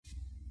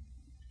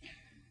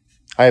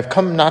I have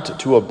come not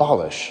to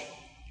abolish,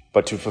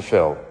 but to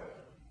fulfill.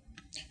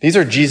 These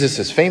are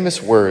Jesus'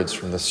 famous words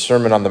from the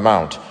Sermon on the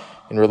Mount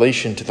in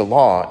relation to the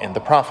law and the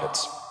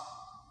prophets.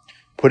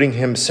 Putting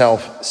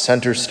himself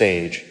center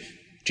stage,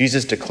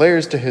 Jesus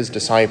declares to his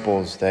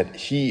disciples that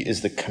he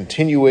is the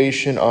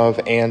continuation of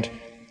and,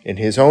 in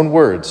his own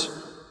words,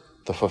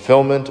 the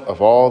fulfillment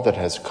of all that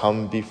has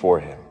come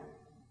before him.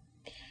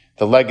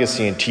 The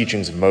legacy and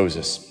teachings of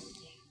Moses,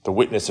 the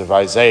witness of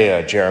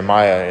Isaiah,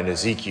 Jeremiah, and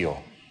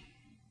Ezekiel,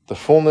 the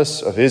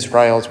fullness of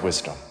Israel's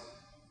wisdom.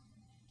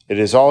 It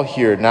is all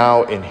here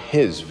now in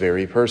his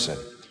very person.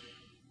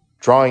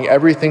 Drawing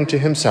everything to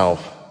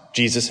himself,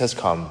 Jesus has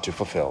come to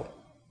fulfill.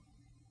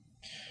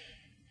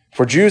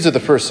 For Jews of the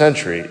first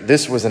century,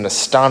 this was an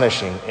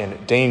astonishing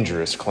and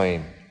dangerous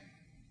claim.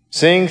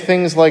 Saying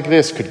things like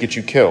this could get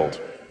you killed,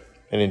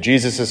 and in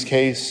Jesus'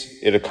 case,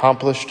 it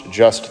accomplished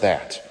just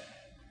that,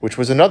 which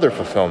was another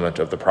fulfillment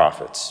of the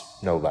prophets,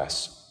 no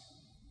less.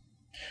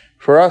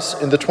 For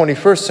us in the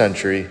 21st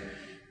century,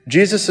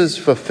 Jesus'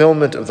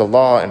 fulfillment of the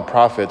law and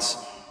prophets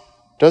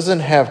doesn't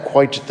have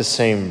quite the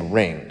same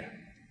ring.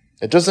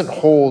 It doesn't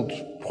hold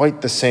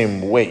quite the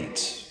same weight,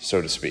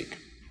 so to speak.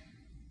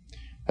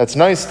 That's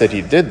nice that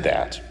he did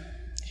that.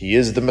 He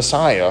is the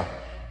Messiah.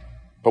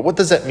 But what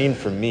does that mean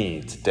for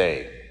me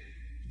today?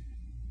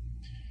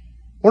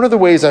 One of the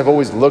ways I've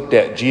always looked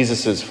at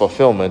Jesus'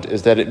 fulfillment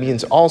is that it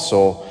means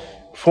also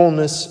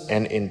fullness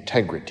and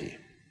integrity.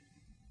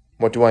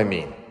 What do I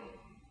mean?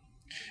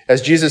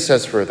 As Jesus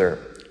says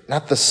further,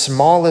 not the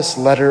smallest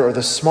letter or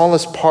the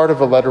smallest part of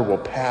a letter will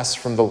pass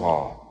from the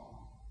law.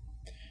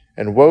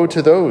 And woe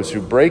to those who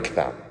break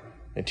them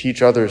and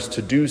teach others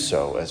to do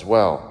so as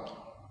well.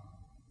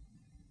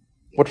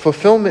 What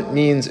fulfillment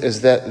means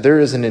is that there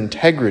is an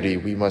integrity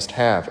we must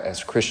have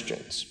as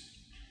Christians.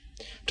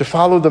 To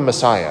follow the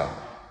Messiah,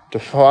 to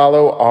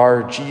follow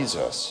our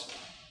Jesus,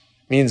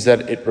 means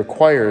that it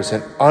requires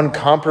an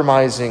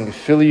uncompromising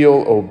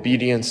filial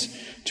obedience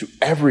to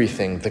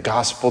everything the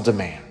gospel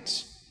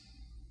demands.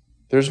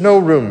 There's no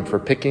room for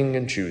picking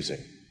and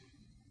choosing,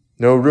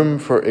 no room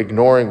for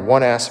ignoring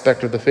one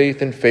aspect of the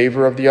faith in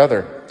favor of the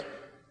other,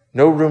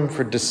 no room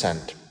for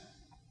dissent.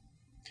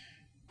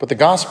 What the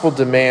gospel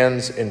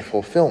demands in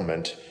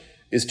fulfillment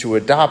is to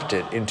adopt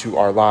it into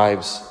our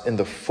lives in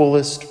the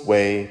fullest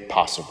way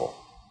possible.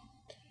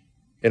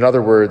 In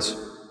other words,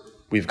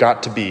 we've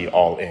got to be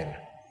all in.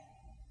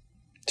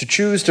 To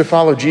choose to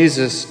follow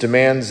Jesus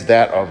demands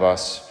that of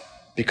us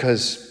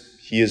because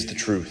he is the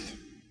truth.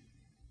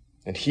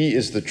 And he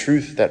is the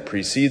truth that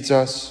precedes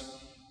us,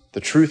 the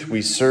truth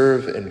we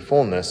serve in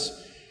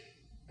fullness,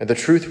 and the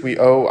truth we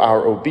owe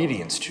our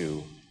obedience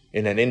to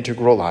in an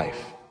integral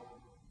life.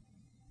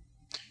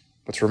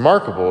 What's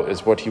remarkable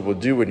is what he will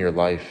do in your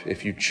life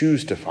if you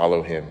choose to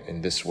follow him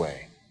in this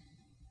way.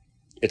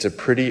 It's a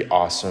pretty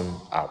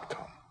awesome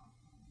outcome.